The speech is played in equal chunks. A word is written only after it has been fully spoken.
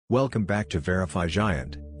Welcome back to Verify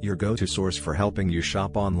Giant, your go-to source for helping you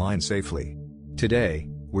shop online safely. Today,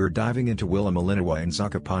 we're diving into Willa Malinowa in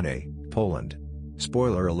Zakopane, Poland.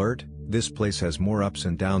 Spoiler alert, this place has more ups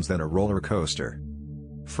and downs than a roller coaster.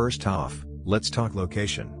 First off, let's talk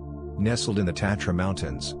location. Nestled in the Tatra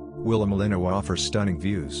Mountains, Willa Malinowa offers stunning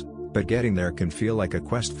views, but getting there can feel like a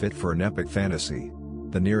quest fit for an epic fantasy.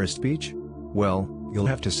 The nearest beach? Well, you'll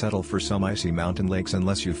have to settle for some icy mountain lakes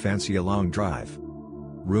unless you fancy a long drive.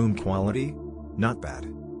 Room quality? Not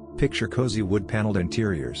bad. Picture cozy wood-paneled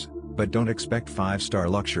interiors, but don't expect 5-star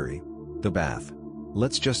luxury. The bath.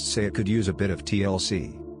 Let's just say it could use a bit of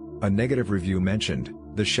TLC. A negative review mentioned,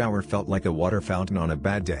 the shower felt like a water fountain on a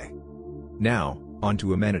bad day. Now,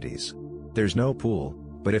 onto amenities. There's no pool,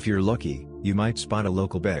 but if you're lucky, you might spot a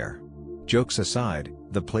local bear. Jokes aside,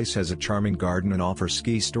 the place has a charming garden and offers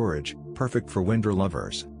ski storage, perfect for winter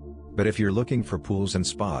lovers. But if you're looking for pools and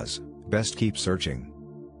spas, best keep searching.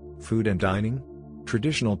 Food and dining?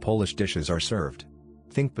 Traditional Polish dishes are served.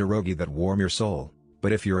 Think pierogi that warm your soul,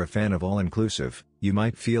 but if you're a fan of all-inclusive, you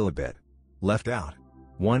might feel a bit left out.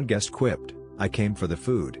 One guest quipped, "I came for the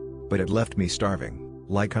food, but it left me starving,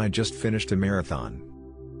 like I just finished a marathon."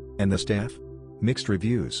 And the staff? Mixed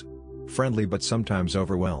reviews. Friendly but sometimes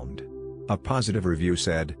overwhelmed. A positive review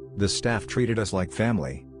said, "The staff treated us like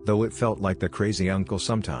family, though it felt like the crazy uncle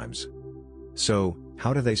sometimes." So,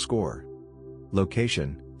 how do they score?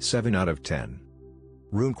 Location, 7 out of 10.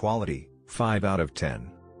 Room quality, 5 out of 10.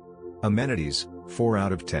 Amenities, 4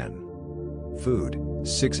 out of 10. Food,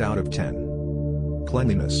 6 out of 10.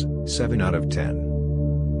 Cleanliness, 7 out of 10.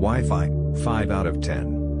 Wi-Fi, 5 out of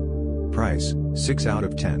 10. Price, 6 out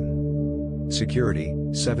of 10. Security,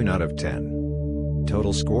 7 out of 10.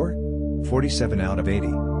 Total score? 47 out of 80.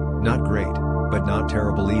 Not great, but not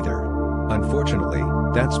terrible either. Unfortunately,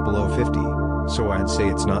 that's below 50, so I'd say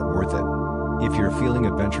it's not worth it. If you're feeling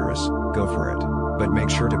adventurous, go for it, but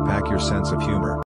make sure to pack your sense of humor.